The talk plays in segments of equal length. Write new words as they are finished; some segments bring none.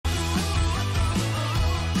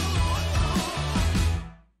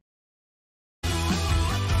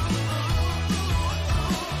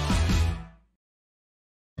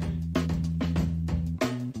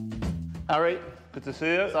Harry, good to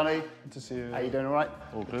see you. Sonny, Good to see you. how you doing, all right?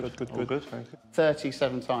 All good, Good. all good, thank you.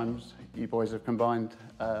 37 times you boys have combined,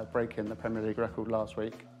 breaking the Premier League record last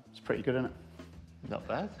week. It's pretty good, isn't it? Not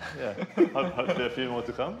bad, yeah. Hopefully a few more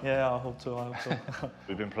to come. Yeah, I hope so.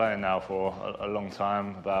 We've been playing now for a long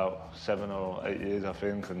time, about 7 or 8 years, I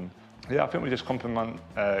think. And yeah, I think we just complement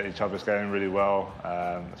each other's game really well,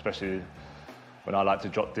 especially when I like to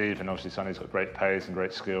drop deep, and obviously Sonny's got great pace and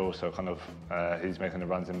great skill, so kind of he's making the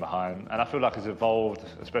runs in behind. And I feel like it's evolved,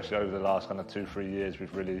 especially over the last kind of 2-3 years.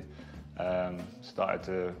 We've really started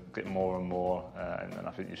to get more and more, and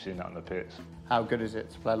I think you've seen that on the pitch. How good is it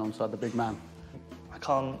to play alongside the big man? I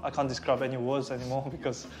can't describe any words anymore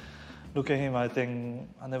because look at him. I think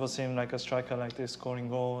I never seen like a striker like this, scoring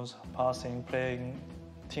goals, passing, playing,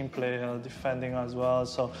 team player, defending as well.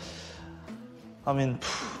 So I mean,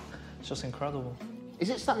 it's just incredible. Is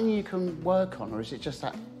it something you can work on, or is it just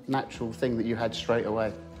that natural thing that you had straight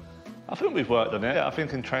away? I think we've worked on it. I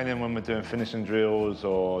think in training when we're doing finishing drills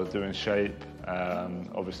or doing shape,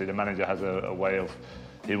 obviously the manager has a way of,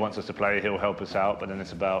 he wants us to play, he'll help us out, but then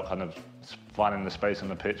it's about kind of finding the space on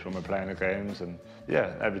the pitch when we're playing the games. And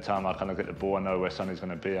yeah, every time I kind of get the ball, I know where Sonny's going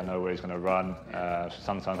to be, I know where he's going to run.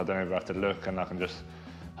 Sometimes I don't even have to look, and I can just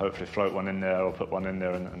hopefully float one in there or put one in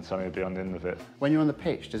there, and Sonny will be on the end of it. When you're on the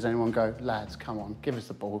pitch, does anyone go, lads, come on, give us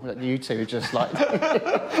the ball? You two are just like,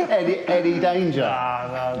 any danger?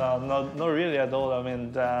 No, not really at all. I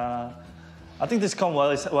mean, I think this comes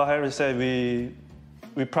what Harry said.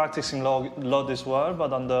 We're practicing a lot as well,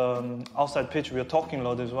 but on the outside pitch, we're talking a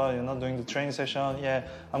lot as well, you know, doing the training session. Yeah,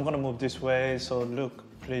 I'm going to move this way, so look,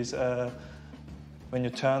 please, when you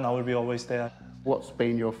turn, I will be always there. What's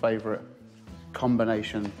been your favourite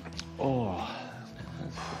combination? Oh,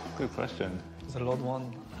 that's a good question. It's a lot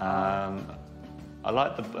one. I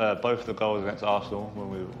like both the goals against Arsenal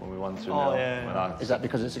when we won 2-0. Oh, yeah. Is that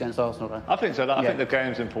because it's against Arsenal, though? I think so. I think the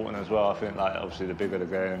game's important as well. I think, like, obviously the bigger the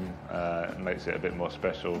game, it makes it a bit more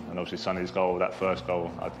special. And obviously Sonny's goal, that first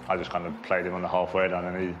goal, I just kind of played him on the halfway line,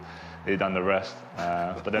 and he done the rest.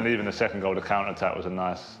 But then even the second goal, the counter-attack was a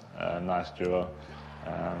nice duo.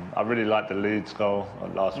 I really liked the Leeds goal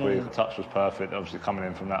last week. The touch was perfect, obviously coming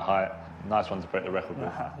in from that height. Nice one to break the record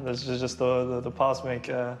with. That's just the pass make.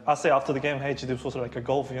 I say after the game, hey, this was like a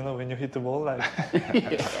golf, you know, when you hit the ball, like.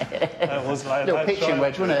 It was like little pitching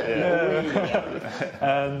wedge, wasn't it?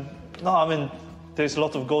 Yeah. No, I mean, there's a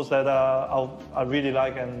lot of goals that I really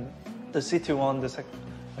like, and the City one,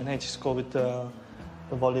 when H scored with the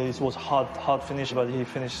volley, it was hard finish, but he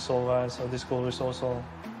finished so well. So this goal is also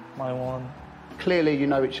my one. Clearly, you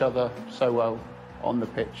know each other so well on the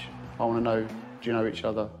pitch. I want to know, do you know each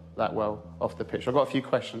other that well off the pitch? I've got a few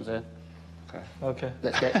questions here. Okay.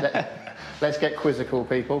 Let's get quizzical,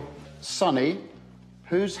 people. Sonny,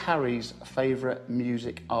 who's Harry's favourite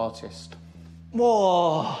music artist?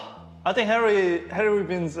 Whoa! I think Harry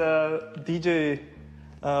Rubin's DJ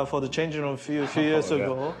for the changing room a few years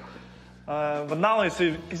ago. But now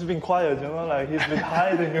he's been quiet, you know, like he's been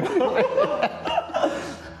hiding. You know?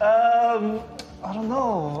 I don't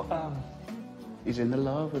know. He's in the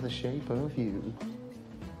love with the shape of you.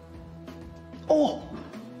 Oh!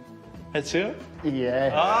 It's here? Yeah.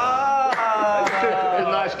 It's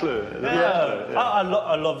a nice clue. Yeah. I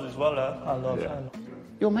love this well. I love.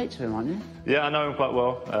 You're mates with him, aren't you? Yeah, I know him quite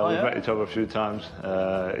well. We've yeah? met each other a few times.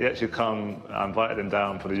 He actually I invited him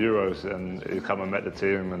down for the Euros, and he come and met the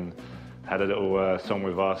team and had a little song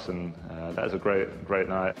with us, and that was a great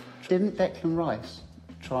night. Didn't Declan Rice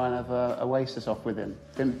try and have a Oasis off with him?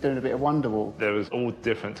 Doing a bit of Wonderwall? There was all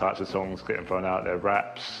different types of songs getting thrown out there,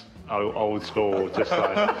 raps, old school, just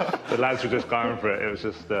like the lads were just going for it. It was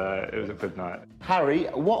just, it was a good night. Harry,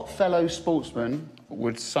 what fellow sportsman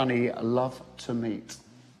would Sonny love to meet?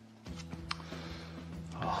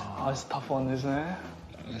 Oh, it's a tough one, isn't it?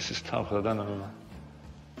 This is tough. I don't know.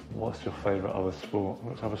 What's your favourite other sport?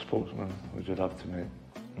 Which other sportsman would you love to meet?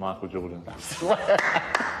 Michael Jordan.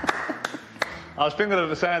 I was thinking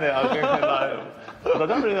of saying it. I was thinking like, but I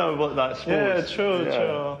don't really know what that sports. Yeah,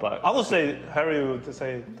 true. But I would say Harry would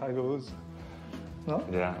say Tiger Woods. No?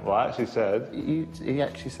 Yeah. Well, I actually said. He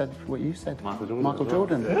actually said what you said. Michael Jordan. Michael as well.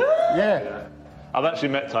 Jordan. Yeah. Yeah. I've actually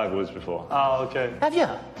met Tiger Woods before. Oh, okay. Have you?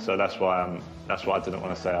 So that's why I didn't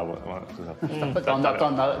want to say I want. I've done that.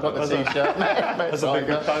 I've got the T-shirt. That's a big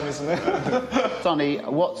good time, isn't it? Sonny,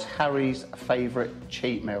 what's Harry's favourite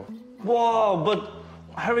cheat meal? Whoa, but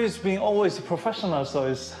Harry's been always a professional, so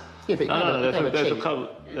it's. Yeah, but No, never there's a cheat. couple.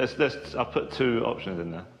 I put 2 options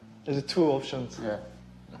in there. There's 2 options. Yeah.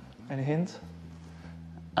 Any hint?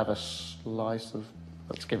 Have a slice of.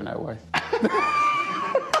 That's giving it away.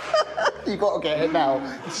 You got to get it now.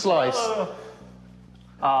 Slice.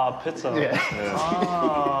 Pizza. Yeah.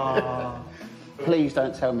 Ah. Please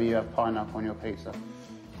don't tell me you have pineapple on your pizza.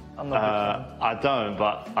 I'm not a big fan. I don't,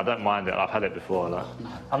 but I don't mind it. I've had it before. Like.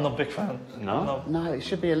 I'm not a big fan. No? No, it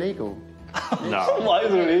should be illegal. No. Why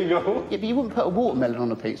is it illegal? Yeah, but you wouldn't put a watermelon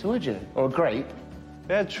on a pizza, would you? Or a grape?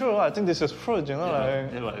 Yeah, true. I think this is fruit, you know.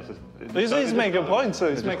 Like... Yeah, but it's just, He's making a point, so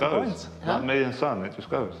he's It just making a goes. point. Like me and Son, it just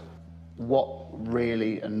goes. What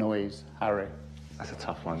really annoys Harry? That's a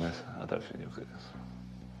tough one, this. I don't think you'll get this.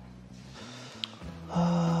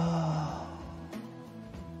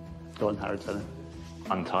 Go on, Harry, tell him.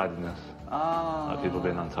 Untidiness. Like people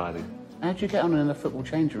being untidy. How do you get on in the football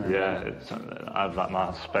change room? Yeah, I have like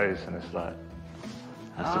my space and it's like,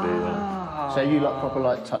 has to be. So you like proper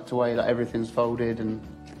like tucked away, like everything's folded and...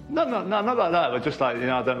 No, not like that, but just like, you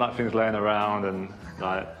know, I don't like things laying around and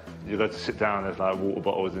like, you go to sit down, there's like water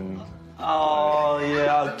bottles and... Oh,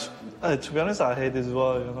 yeah. To be honest, I hate this as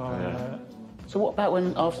well, you know. Yeah. So what about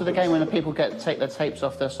when, after the game, when the people take their tapes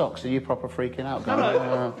off their socks, are you proper freaking out? Going,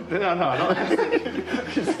 No, not.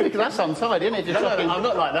 Because that's untidy, isn't it? Just fucking- I'm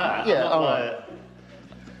not like that. Yeah, I'm not, all right. like,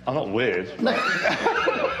 I'm not weird.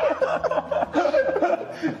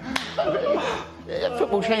 A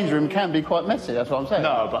football change room can be quite messy, that's what I'm saying.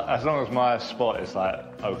 No, but as long as my spot is like,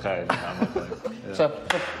 okay, I'm okay. Yeah. So,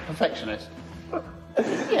 perfectionist.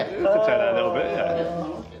 Yeah. You could say that a little bit,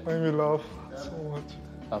 yeah. Made me laugh so much.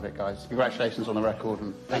 Love it, guys. Congratulations on the record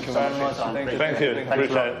and Thank you very much. Thank you. Thanks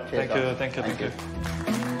a lot. Appreciate it. Cheers, guys. Thank you.